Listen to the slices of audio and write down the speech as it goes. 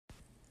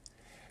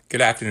Good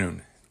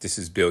afternoon. This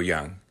is Bill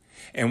Young,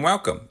 and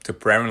welcome to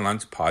Prayer and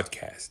Lunch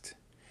Podcast.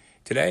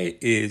 Today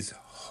is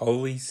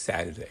Holy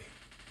Saturday,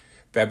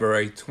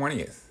 February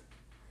 20th,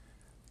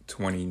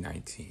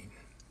 2019.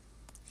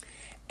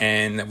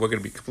 And we're going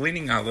to be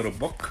completing our little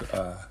book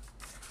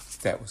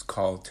that was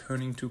called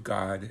Turning to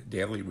God,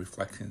 Daily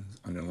Reflections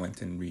on the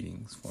Lenten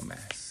Readings for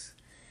Mass.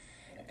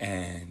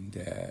 And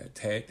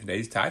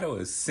today's title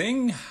is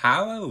Sing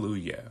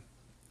Hallelujah.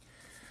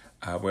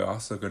 We're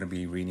also going to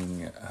be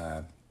reading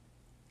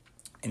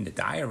in the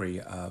diary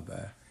of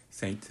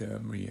Saint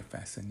Maria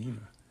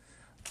Fassina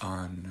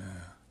on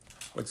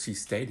what she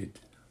stated,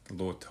 the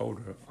Lord told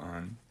her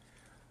on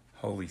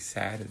Holy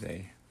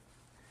Saturday,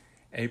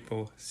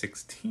 April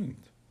 16th,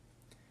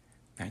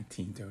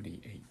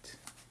 1938.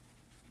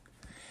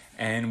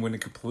 And when to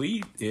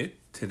complete it,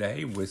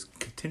 today was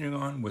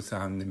continuing on with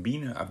our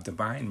Novena of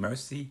Divine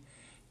Mercy,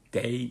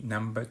 day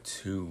number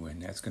 2.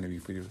 And that's going to be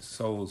for the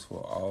souls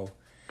for all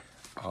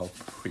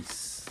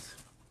priests.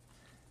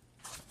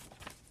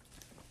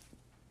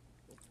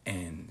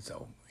 And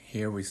so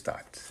here we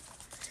start.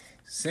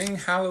 Sing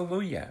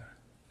Hallelujah.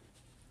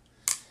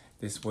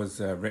 This was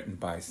written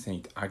by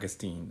St.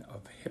 Augustine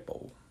of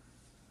Hippo.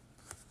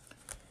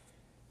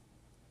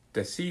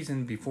 The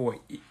season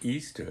before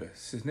Easter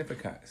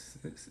signifies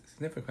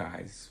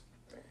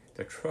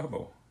the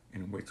trouble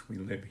in which we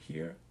live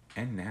here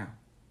and now,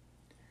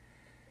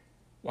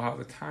 while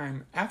the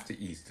time after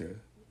Easter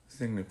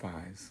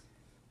signifies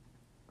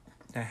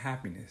the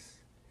happiness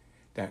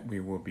that we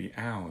will be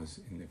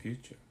ours in the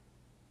future.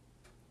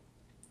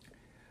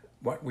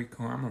 What we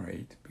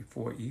commemorate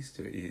before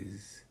Easter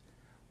is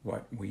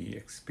what we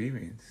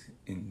experience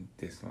in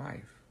this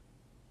life.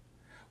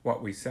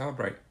 What we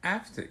celebrate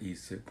after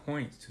Easter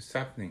points to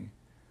something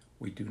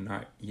we do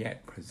not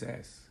yet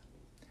possess.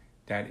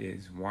 That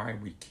is why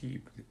we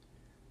keep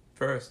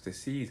first the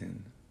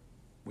season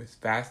with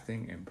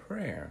fasting and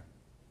prayer.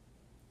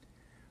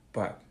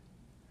 But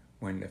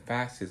when the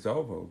fast is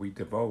over, we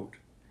devote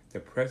the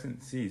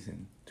present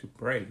season to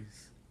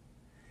praise,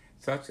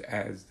 such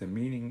as the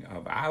meaning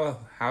of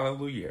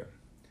Hallelujah.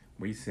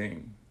 We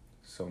sing,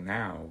 so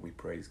now we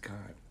praise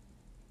God.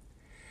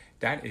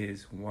 That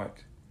is what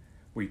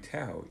we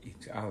tell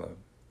each other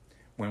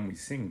when we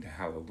sing the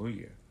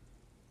Hallelujah.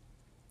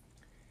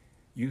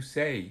 You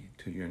say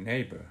to your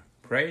neighbor,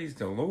 praise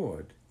the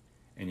Lord,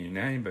 and your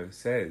neighbor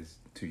says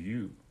to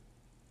you.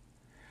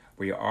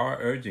 We are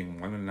urging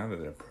one another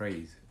to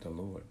praise the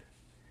Lord.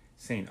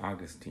 St.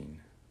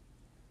 Augustine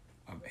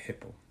of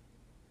Hippo.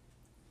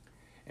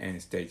 And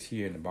it states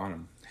here in the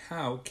bottom,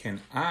 how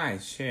can I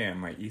share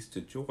my Easter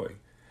joy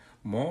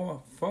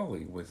more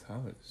fully with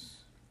others?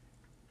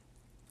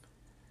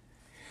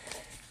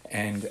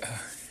 And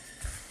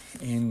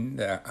in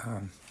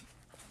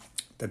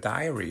the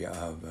diary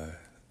of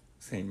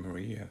Saint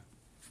Maria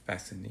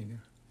Fassina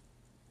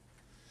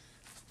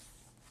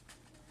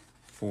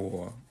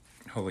for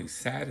Holy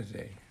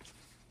Saturday,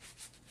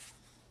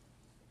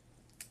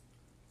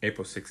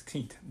 April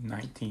 16th,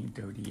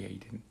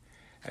 1938. And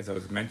as I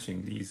was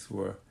mentioning, these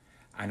were,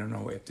 I don't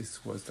know if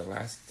this was the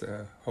last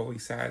Holy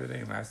Saturday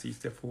and last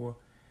Easter for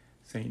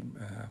Saint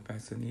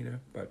Fassina,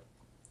 but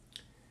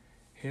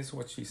here's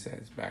what she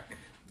says back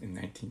in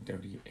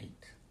 1938.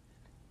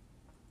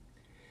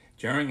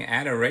 During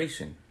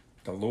adoration,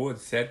 the Lord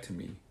said to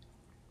me,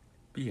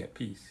 be at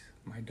peace,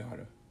 my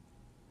daughter.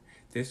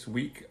 This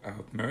week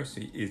of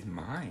mercy is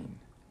mine.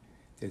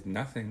 There's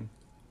nothing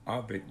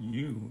of it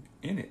you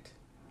in it.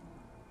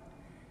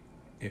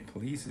 It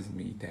pleases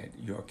me that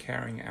you're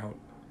carrying out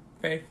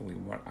faithfully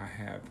what I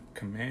have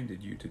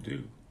commanded you to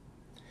do,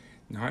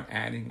 not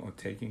adding or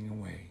taking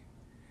away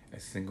a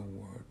single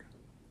word.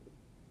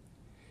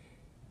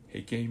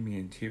 He gave me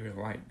interior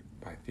light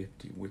by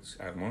 50, which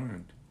I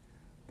learned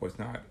was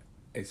not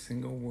a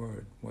single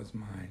word was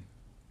mine.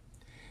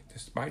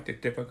 Despite the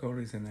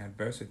difficulties and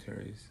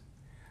adversities,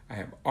 I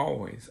have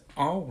always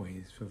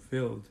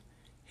fulfilled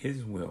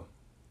His will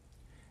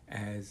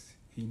as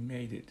He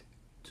made it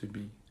to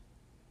be.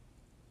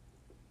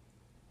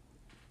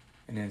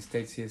 And then it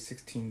states here,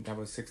 that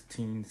was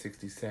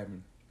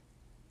 1667.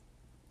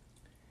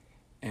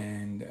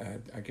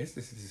 And I guess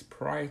this is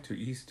prior to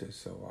Easter,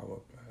 so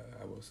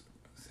I will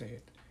say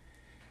it.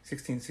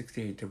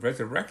 1668, the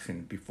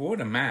resurrection, before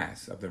the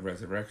Mass of the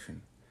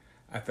resurrection,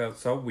 I felt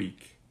so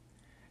weak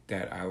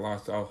that I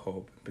lost all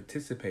hope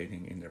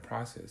participating in the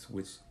process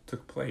which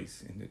took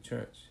place in the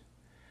church.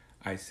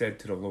 I said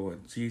to the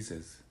Lord,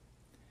 Jesus,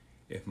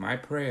 if my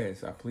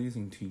prayers are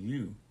pleasing to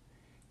you,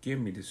 give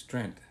me the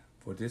strength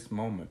for this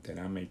moment that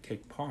I may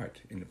take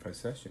part in the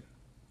procession.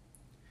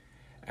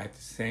 At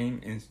the same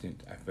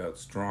instant, I felt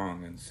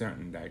strong and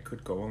certain that I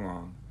could go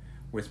along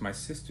with my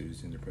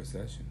sisters in the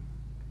procession.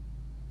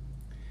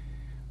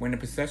 When the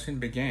procession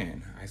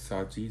began, I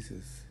saw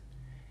Jesus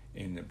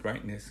in the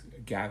brightness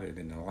gathered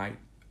in the light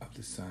of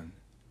the sun.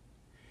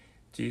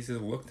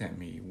 Jesus looked at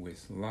me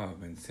with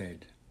love and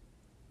said,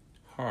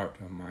 heart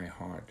of my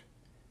heart,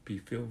 be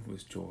filled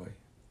with joy.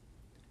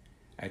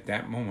 At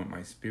that moment,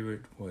 my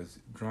spirit was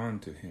drawn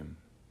to him.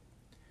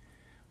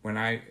 When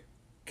I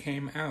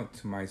came out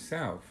to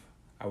myself,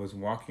 I was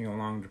walking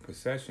along the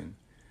procession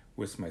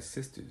with my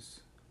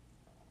sisters,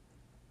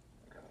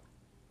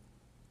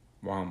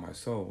 while my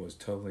soul was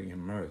totally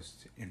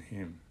immersed in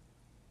Him.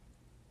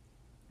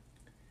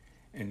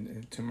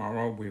 And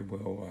tomorrow we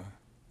will,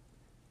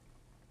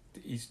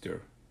 the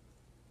Easter,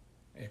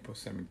 April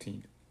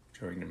 17th,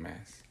 during the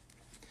Mass.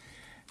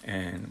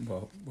 And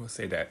we'll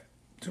say that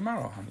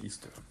tomorrow on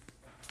Easter.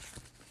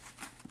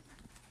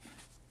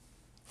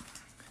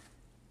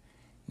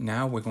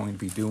 Now we're going to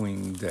be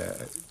doing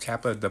the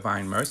Chaplet of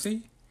Divine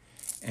Mercy,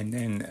 and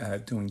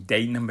then doing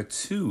day number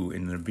 2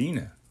 in the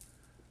Novena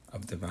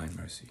of Divine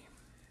Mercy.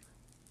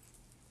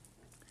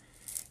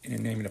 In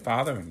the name of the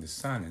Father, and the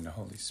Son, and the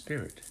Holy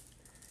Spirit.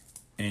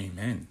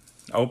 Amen.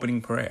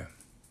 Opening prayer.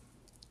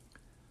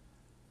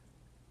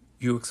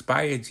 You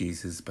expired,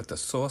 Jesus, but the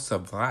source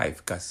of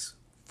life gusts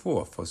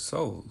forth for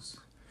souls,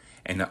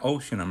 and the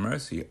ocean of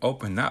mercy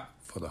opened up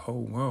for the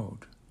whole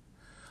world.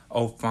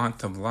 O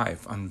font of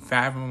life,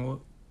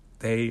 unfathomable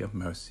day of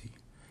mercy,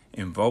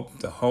 invoke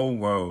the whole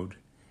world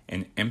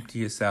and empty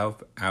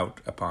yourself out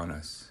upon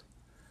us.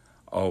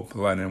 O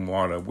blood and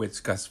water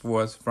which gusts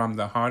forth from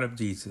the heart of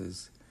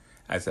Jesus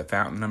as a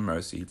fountain of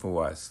mercy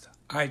for us,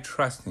 I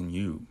trust in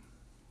you.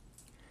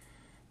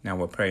 Now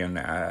we'll pray on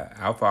the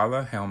Our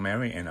Father, Hail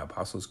Mary, and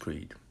Apostles'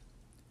 Creed.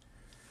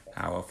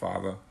 Our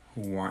Father,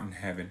 who art in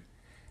heaven,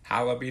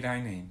 hallowed be thy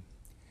name.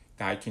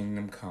 Thy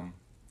kingdom come,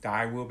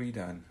 thy will be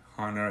done,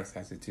 on earth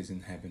as it is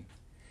in heaven.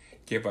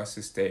 Give us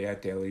this day our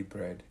daily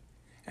bread,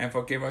 and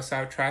forgive us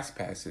our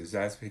trespasses,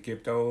 as we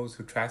forgive those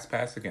who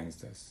trespass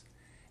against us.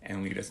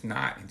 And lead us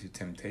not into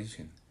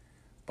temptation,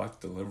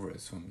 but deliver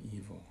us from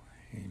evil.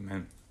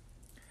 Amen.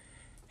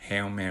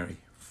 Hail Mary,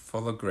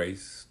 full of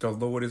grace, the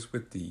Lord is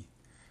with thee.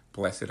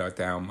 Blessed art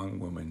thou among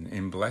women,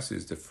 and blessed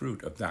is the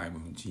fruit of thy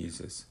womb,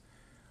 Jesus.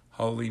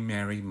 Holy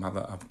Mary, Mother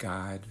of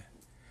God,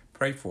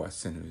 pray for us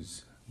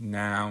sinners,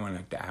 now and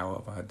at the hour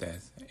of our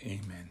death.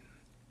 Amen.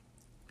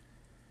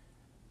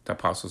 The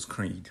Apostles'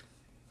 Creed.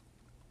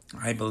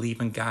 I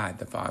believe in God,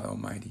 the Father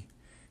Almighty,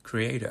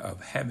 creator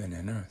of heaven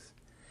and earth,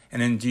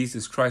 and in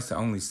Jesus Christ, the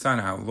only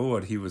Son, our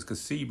Lord. He was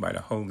conceived by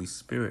the Holy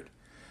Spirit,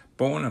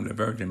 born of the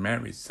Virgin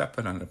Mary,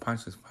 suffered under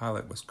Pontius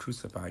Pilate, was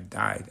crucified,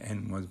 died,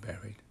 and was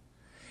buried.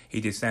 He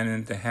descended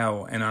into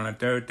hell, and on the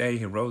third day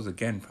he rose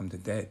again from the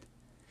dead.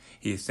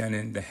 He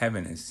ascended into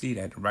heaven and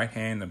seated at the right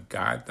hand of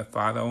God the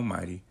Father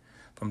Almighty.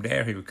 From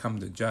there he will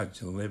come to judge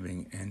the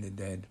living and the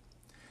dead.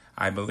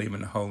 I believe in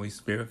the Holy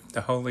Spirit,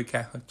 the Holy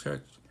Catholic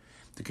Church,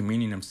 the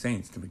communion of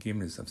saints, the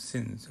forgiveness of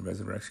sins, the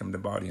resurrection of the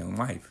body, and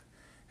life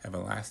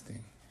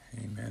everlasting.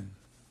 Amen.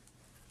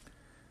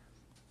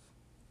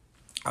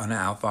 On the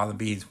Our Father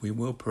beads we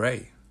will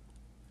pray.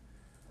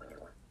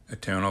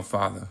 Eternal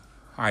Father,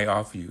 I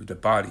offer you the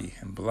body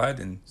and blood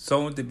and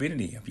soul and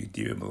divinity of your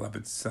dear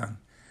beloved Son,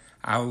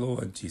 our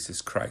Lord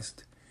Jesus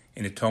Christ,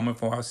 in atonement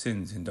for our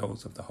sins and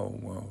those of the whole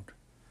world.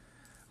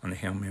 On the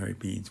Hail Mary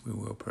beads we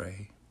will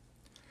pray.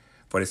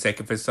 For the sake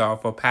of his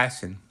sorrowful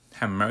passion,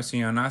 have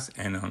mercy on us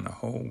and on the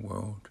whole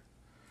world.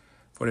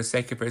 For the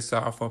sake of his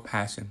sorrowful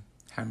passion,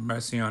 have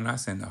mercy on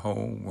us and the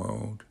whole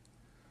world.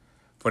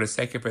 For the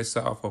sake of his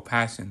sorrowful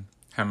passion,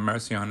 have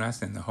mercy on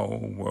us and the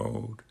whole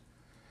world.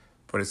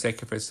 For the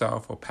sake of his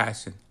sorrowful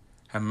passion,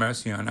 have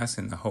mercy on us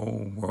and the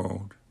whole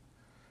world.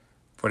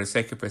 For the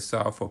sake of his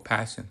sorrowful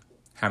passion,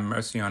 have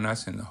mercy on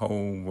us and the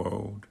whole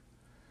world.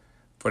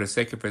 For the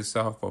sake of his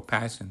sorrowful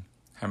passion,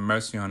 have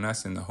mercy on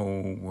us and the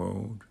whole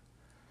world.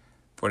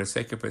 For the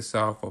sake of his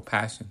sorrowful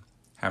passion,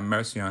 have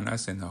mercy on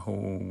us and the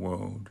whole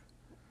world.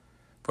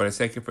 For the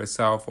sake of his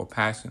sorrowful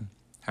passion,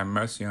 have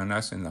mercy on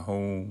us and the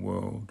whole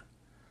world.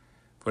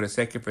 For the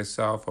sake of his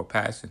sorrowful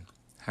passion,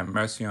 have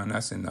mercy on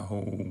us and the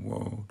whole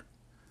world.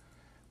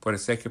 For the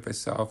sake of his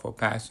sorrowful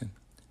passion,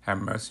 have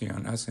mercy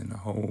on us and the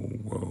whole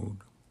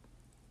world.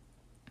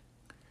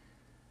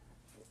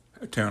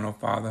 Eternal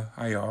Father,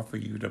 I offer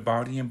you the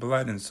body and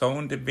blood and soul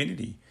and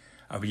divinity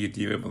of your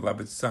dear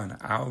beloved Son,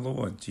 our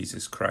Lord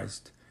Jesus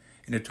Christ,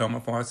 in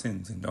atonement for our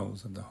sins and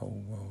those of the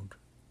whole world.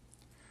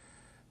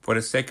 For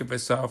the sake of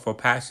his sorrowful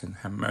passion,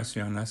 have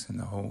mercy on us and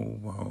the whole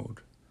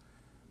world.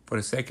 For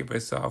the sake of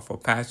his sorrowful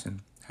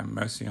passion, have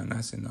mercy on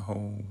us and the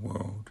whole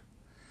world.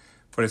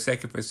 For the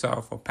sake of his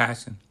sorrowful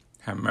passion,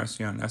 have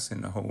mercy on us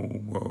and the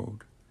whole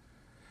world.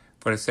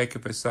 For the sake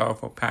of his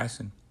sorrowful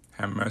passion,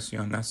 have mercy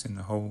on us and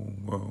the whole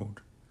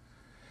world.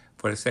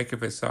 For the sake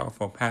of his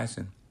sorrowful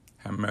passion,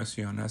 have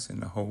mercy on us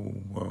and the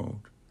whole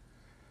world.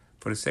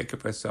 For the sake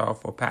of his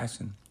sorrowful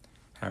passion,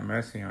 have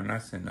mercy on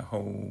us and the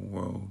whole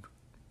world.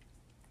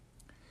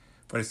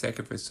 For the sake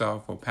of his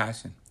sorrowful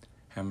passion,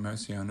 have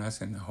mercy on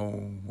us and the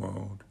whole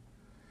world.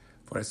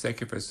 For the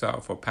sake of his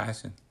sorrowful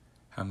passion,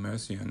 have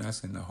mercy on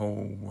us and the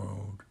whole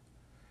world.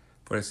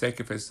 For the sake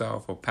of his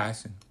sorrowful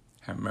passion,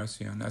 have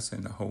mercy on us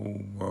and the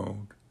whole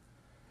world.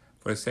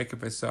 For the sake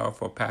of his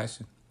sorrowful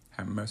passion,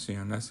 have mercy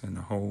on us and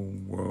the whole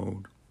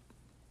world.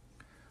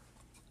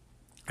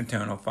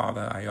 Eternal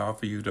Father, I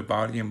offer you the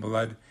body and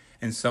blood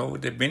and soul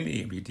and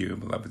divinity of your dear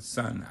beloved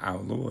Son, our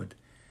Lord,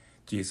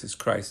 Jesus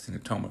Christ, in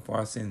atonement for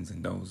our sins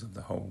and those of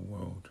the whole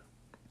world.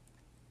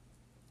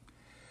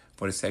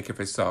 For the sake of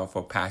his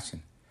sorrowful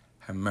passion,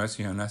 have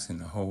mercy on us and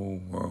the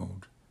whole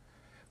world.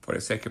 For the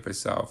sake of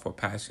his sorrowful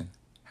passion,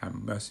 have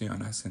mercy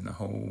on us and the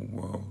whole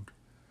world.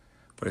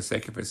 For the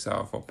sake of his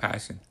sorrowful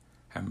passion,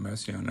 have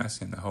mercy on us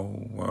and the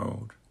whole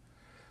world.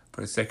 For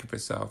the sake of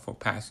his sorrowful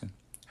passion,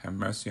 have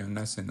mercy on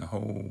us and the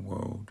whole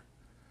world.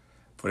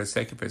 For the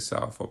sake of his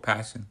sorrowful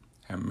passion,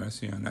 have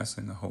mercy on us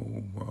and the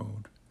whole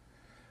world.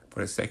 For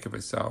the sake of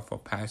his sorrowful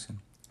passion,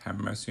 have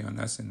mercy on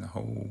us and the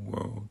whole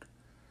world.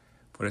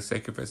 For the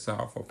sake of his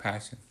sorrowful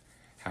passion,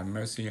 have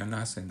mercy on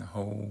us and the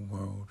whole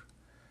world.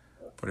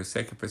 For the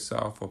sake of his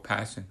sorrowful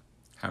passion,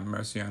 have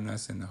mercy on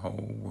us and the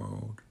whole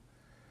world.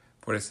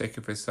 For the sake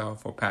of his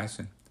sorrowful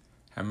passion,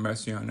 have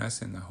mercy on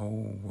us and the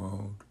whole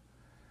world.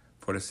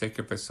 For the sake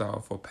of his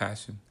sorrowful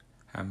passion,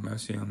 have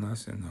mercy on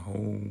us and the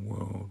whole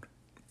world.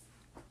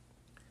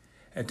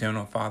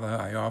 Eternal Father,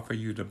 I offer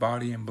you the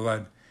body and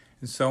blood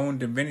and soul and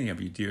divinity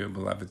of your dear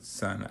beloved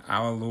Son,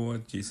 our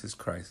Lord Jesus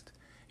Christ,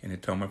 in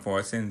atonement for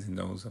our sins and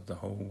those of the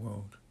whole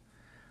world.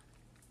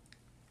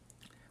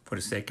 For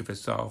the sake of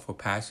his sorrowful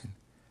passion,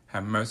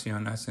 have mercy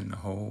on us and the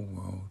whole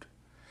world.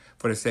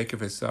 For the sake of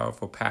his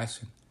sorrowful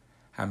passion,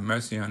 have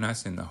mercy on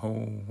us and the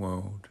whole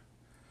world.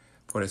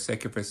 For the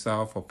sake of his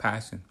sorrowful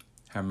passion,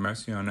 have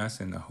mercy on us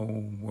and the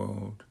whole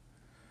world.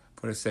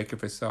 For the sake of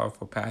his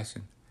sorrowful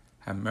passion,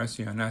 have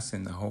mercy on us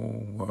and the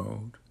whole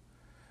world.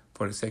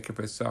 For the sake of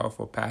his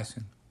sorrowful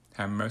passion,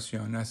 have mercy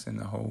on us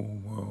and the whole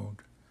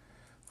world.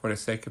 For the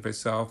sake of his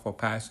sorrowful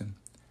passion,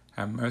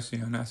 have mercy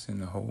on us and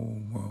the whole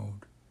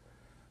world.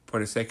 For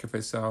the sake of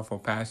his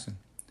sorrowful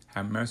passion,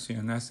 have mercy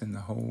on us and the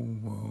whole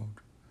world.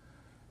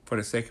 For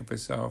the sake of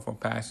his sorrowful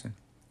passion,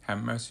 have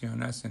mercy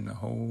on us and the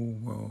whole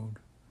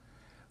world.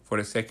 For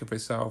the sake of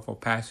his sorrowful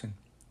passion,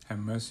 have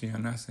mercy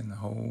on us and the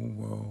whole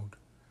world.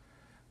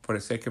 For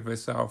the sake of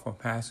his sorrowful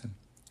passion,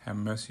 have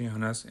mercy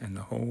on us and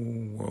the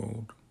whole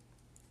world.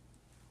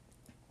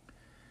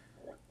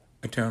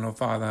 Eternal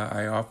Father,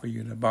 I offer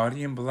you the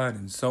body and blood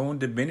and soul and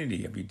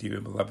divinity of your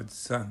dear beloved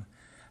Son,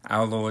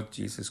 our Lord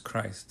Jesus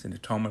Christ, in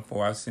atonement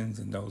for our sins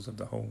and those of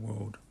the whole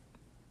world.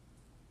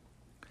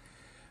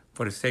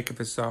 For the sake of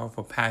his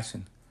sorrowful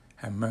passion,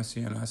 have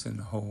mercy on us and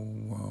the whole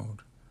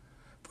world.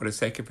 For the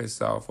sake of his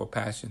sorrowful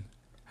passion,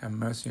 have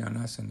mercy on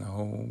us and the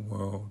whole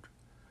world.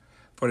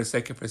 For the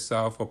sake of his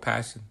sorrowful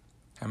passion,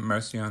 have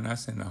mercy on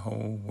us and the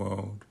whole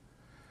world.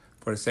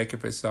 For the sake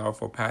of his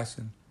sorrowful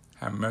passion,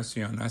 have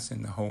mercy on us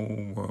and the whole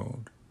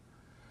world.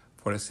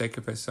 For the sake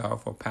of his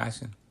sorrowful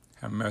passion,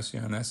 have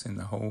mercy on us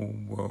and the whole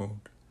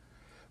world.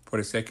 For the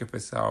sake of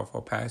his sorrowful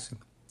passion,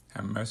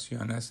 have mercy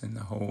on us and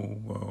the whole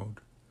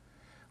world.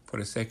 For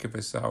the sake of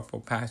his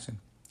sorrowful passion,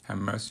 have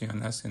mercy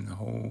on us and the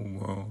whole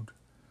world.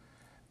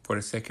 For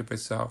the sake of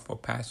his sorrowful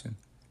passion,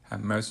 have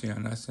mercy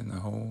on us and the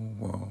whole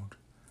world.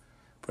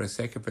 For the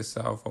sake of his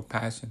sorrowful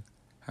passion,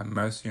 have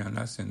mercy on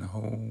us and the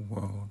whole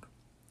world.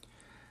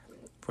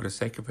 For the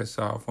sake of his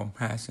sorrowful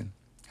passion,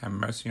 have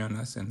mercy on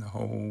us and the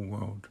whole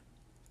world.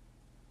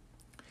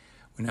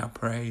 We now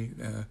pray,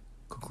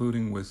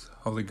 concluding with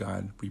Holy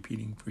God,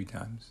 repeating 3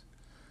 times.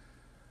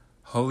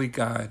 Holy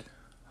God,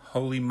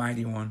 Holy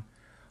Mighty One,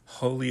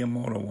 Holy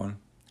Immortal One,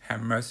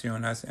 have mercy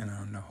on us and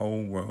on the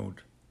whole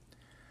world.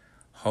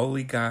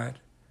 Holy God,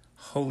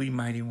 Holy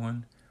Mighty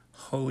One,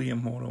 Holy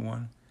Immortal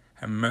One,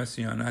 have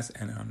mercy on us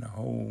and on the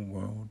whole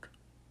world.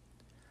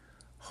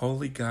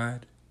 Holy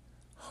God,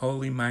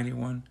 Holy Mighty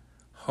One,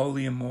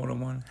 Holy Immortal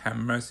One, have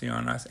mercy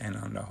on us and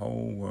on the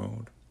whole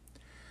world.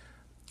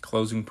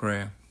 Closing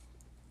prayer.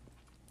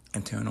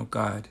 Eternal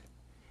God,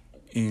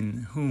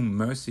 in whom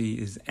mercy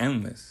is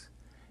endless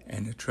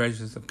and the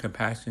treasures of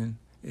compassion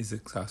is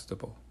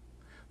exhaustible,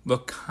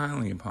 look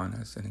kindly upon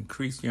us and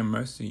increase your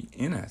mercy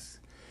in us,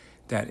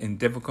 that in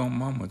difficult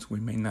moments we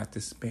may not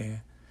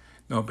despair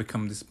nor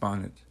become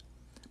despondent,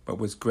 but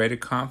with greater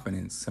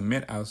confidence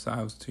submit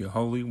ourselves to your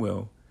holy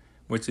will,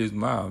 which is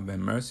love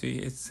and mercy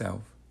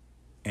itself.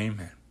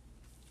 Amen.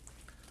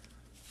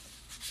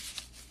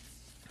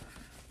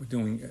 We're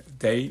doing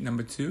day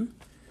number 2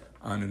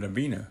 on the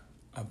Novena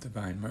of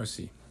Divine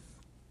Mercy.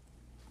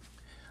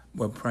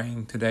 We're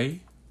praying today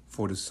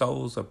for the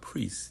souls of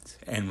priests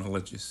and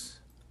religious,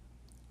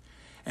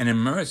 and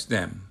immerse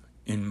them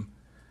in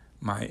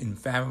my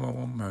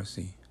infathomable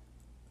mercy.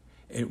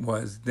 It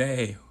was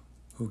they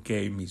who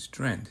gave me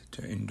strength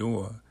to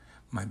endure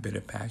my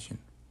bitter passion.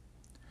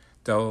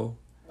 Though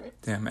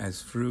them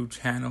as through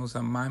channels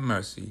of my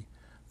mercy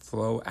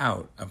flow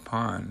out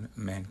upon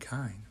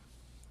mankind.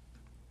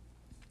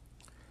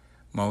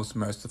 Most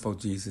merciful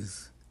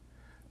Jesus,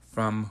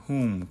 from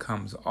whom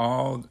comes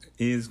all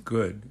is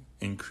good,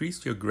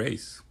 increase your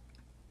grace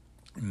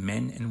in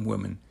men and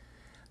women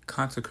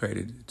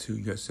consecrated to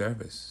your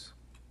service,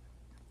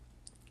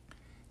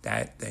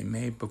 that they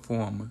may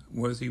perform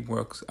worthy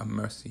works of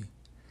mercy,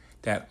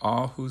 that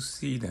all who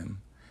see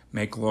them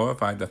may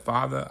glorify the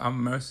Father of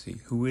mercy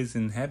who is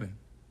in heaven.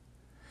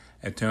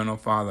 Eternal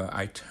Father,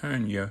 I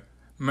turn your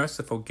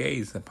merciful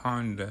gaze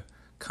upon the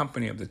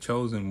company of the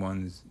chosen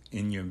ones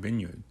in your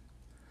vineyard,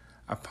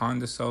 upon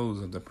the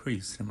souls of the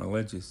priests and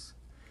religious.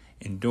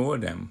 Endure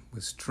them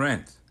with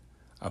strength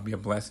of your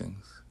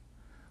blessings,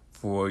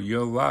 for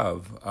your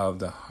love of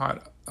the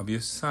heart of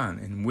your Son,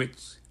 in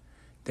which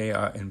they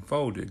are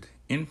enfolded,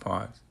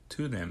 impart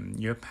to them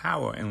your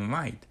power and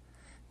light,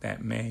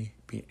 that may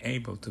be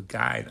able to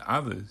guide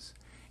others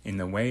in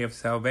the way of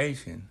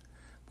salvation,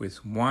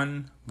 with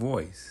one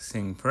voice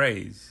sing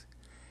praise,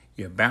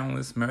 your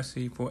boundless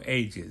mercy for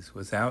ages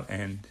without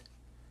end.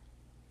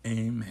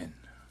 Amen.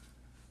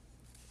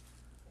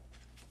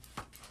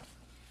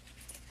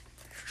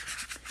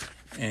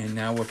 And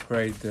now we'll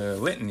pray the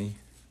litany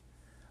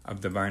of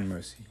divine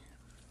mercy.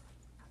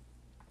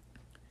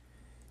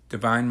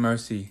 Divine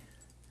mercy,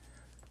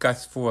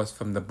 gusts forth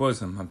from the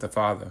bosom of the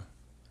Father.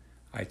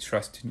 I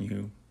trust in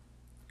you.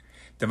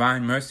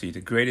 Divine mercy,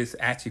 the greatest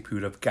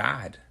attribute of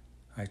God.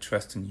 I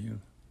trust in you.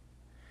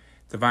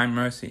 Divine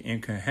mercy,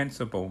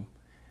 incomprehensible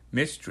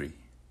mystery.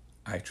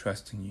 I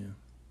trust in you.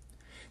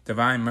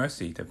 Divine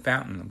mercy, the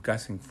fountain of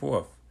gushing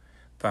forth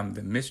from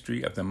the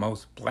mystery of the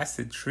most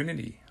blessed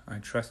Trinity. I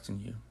trust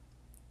in you.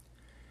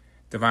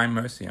 Divine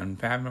mercy,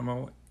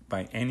 unfathomable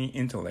by any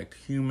intellect,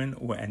 human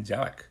or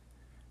angelic.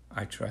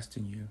 I trust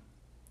in you.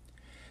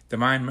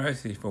 Divine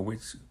mercy, for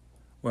which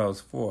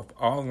wells forth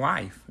all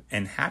life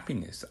and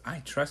happiness. I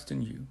trust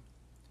in you.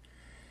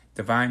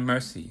 Divine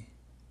mercy,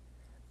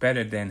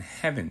 better than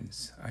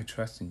heavens. I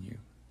trust in you.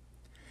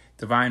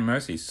 Divine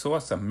mercy,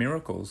 source of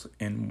miracles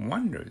and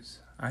wonders.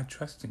 I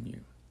trust in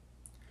you.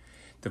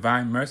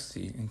 Divine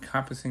mercy,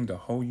 encompassing the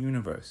whole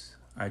universe.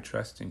 I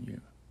trust in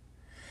you.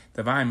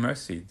 Divine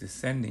mercy,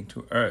 descending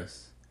to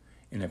earth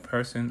in the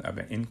person of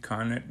an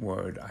incarnate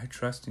Word. I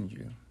trust in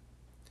you.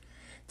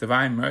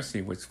 Divine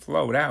mercy, which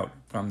flowed out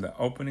from the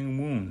opening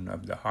wound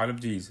of the heart of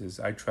Jesus.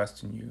 I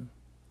trust in you.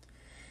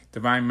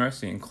 Divine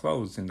mercy,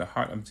 enclosed in the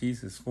heart of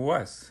Jesus for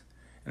us,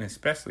 and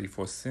especially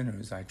for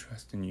sinners. I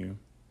trust in you.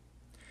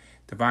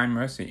 Divine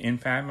mercy,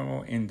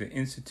 infathomable in the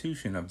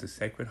institution of the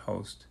sacred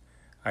host.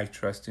 I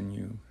trust in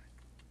you.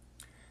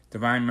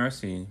 Divine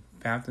mercy,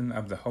 fountain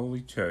of the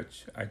Holy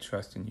Church. I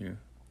trust in you.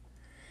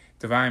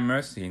 Divine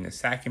mercy, in the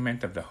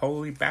sacrament of the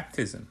Holy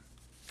Baptism.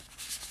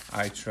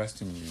 I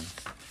trust in you.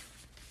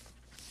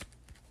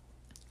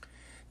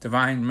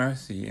 Divine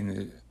mercy, in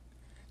the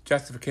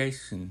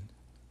justification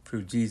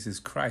through Jesus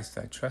Christ.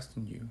 I trust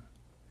in you.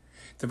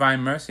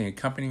 Divine mercy,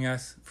 accompanying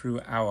us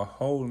through our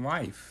whole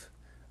life.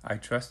 I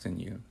trust in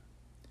you.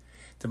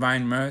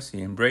 Divine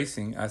mercy,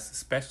 embracing us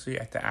especially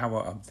at the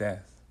hour of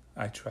death.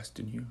 I trust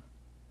in you.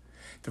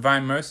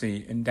 Divine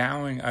mercy,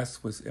 endowing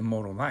us with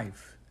immortal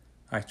life.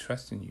 I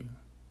trust in you.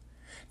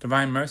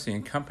 Divine mercy,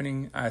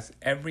 accompanying us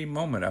every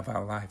moment of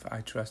our life.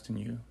 I trust in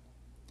you.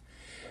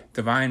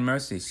 Divine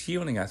mercy,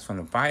 shielding us from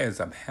the fires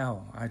of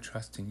hell. I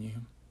trust in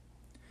you.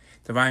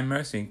 Divine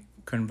mercy,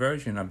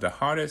 conversion of the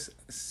hardest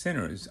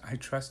sinners. I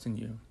trust in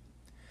you.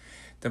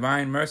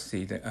 Divine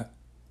mercy, the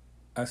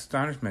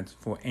astonishment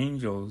for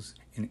angels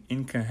and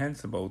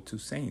incomprehensible to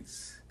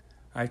saints.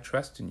 I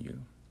trust in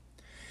you.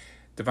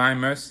 Divine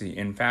mercy,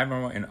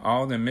 infathomable in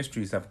all the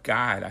mysteries of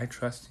God. I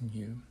trust in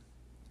you.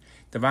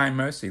 Divine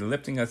mercy,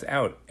 lifting us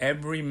out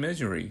every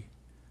misery.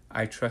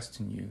 I trust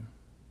in you.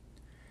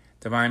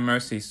 Divine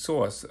mercy,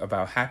 source of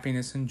our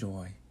happiness and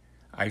joy.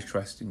 I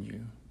trust in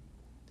you.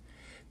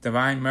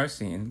 Divine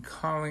mercy, in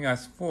calling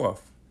us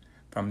forth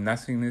from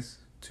nothingness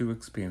to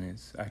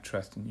experience. I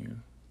trust in you.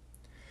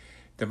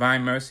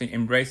 Divine mercy,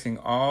 embracing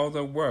all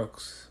the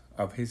works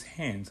of his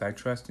hands. I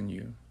trust in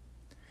you.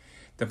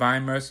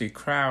 Divine mercy,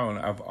 crown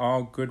of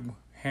all good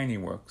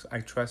handiworks. I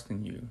trust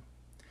in you.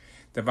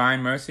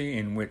 Divine mercy,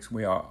 in which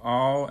we are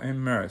all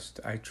immersed.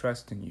 I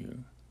trust in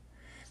you.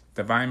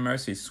 Divine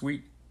mercy,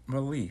 sweet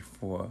relief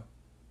for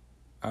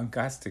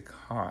augustic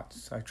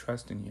hearts. I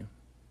trust in you.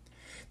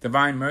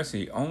 Divine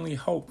mercy, only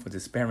hope for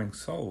despairing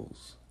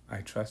souls. I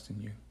trust in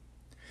you.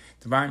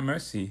 Divine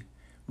mercy,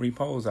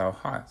 repose our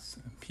hearts,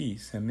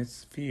 peace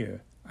amidst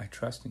fear. I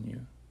trust in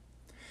you.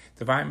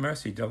 Divine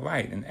mercy,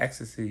 delight and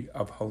ecstasy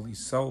of holy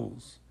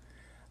souls.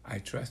 I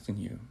trust in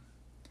you.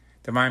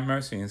 Divine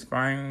mercy,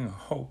 inspiring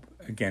hope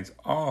against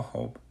all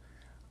hope.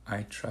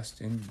 I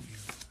trust in you.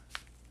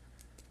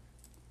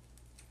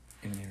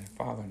 In the name of the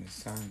Father, and the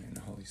Son, and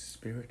the Holy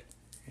Spirit.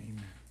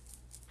 Amen.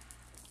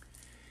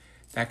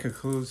 That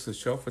concludes the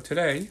show for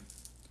today.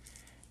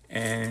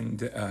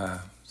 And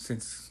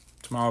since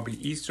tomorrow will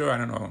be Easter, I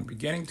don't know if I'll be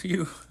getting to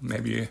you.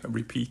 Maybe a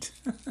repeat.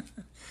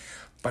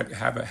 But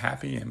have a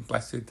happy and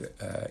blessed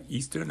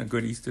Easter and a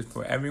good Easter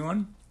for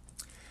everyone.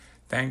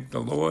 Thank the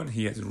Lord.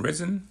 He has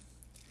risen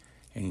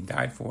and he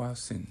died for our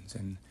sins.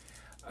 And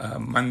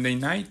Monday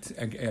night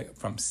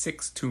from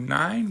 6 to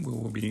 9, we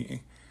will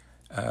be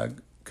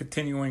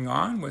continuing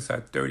on with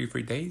our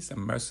 33 days of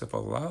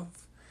merciful love,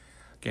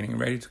 getting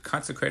ready to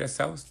consecrate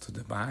ourselves to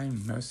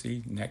Divine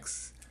Mercy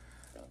next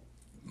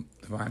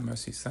Divine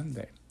Mercy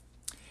Sunday.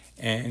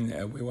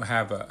 And we will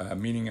have a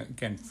meeting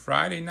again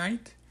Friday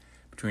night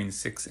between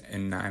 6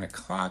 and 9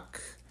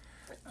 o'clock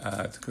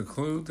to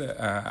conclude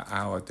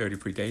our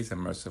 33 days of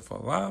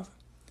merciful love.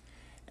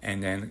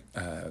 And then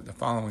the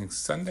following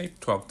Sunday,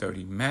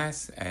 12:30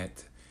 Mass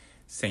at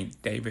St.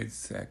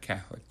 David's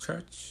Catholic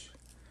Church.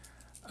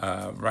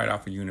 right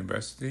off of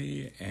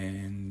University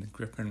and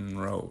Griffin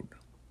Road.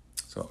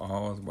 So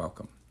all is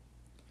welcome.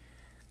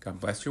 God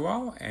bless you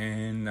all,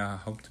 and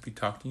hope to be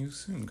talking to you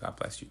soon. God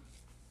bless you.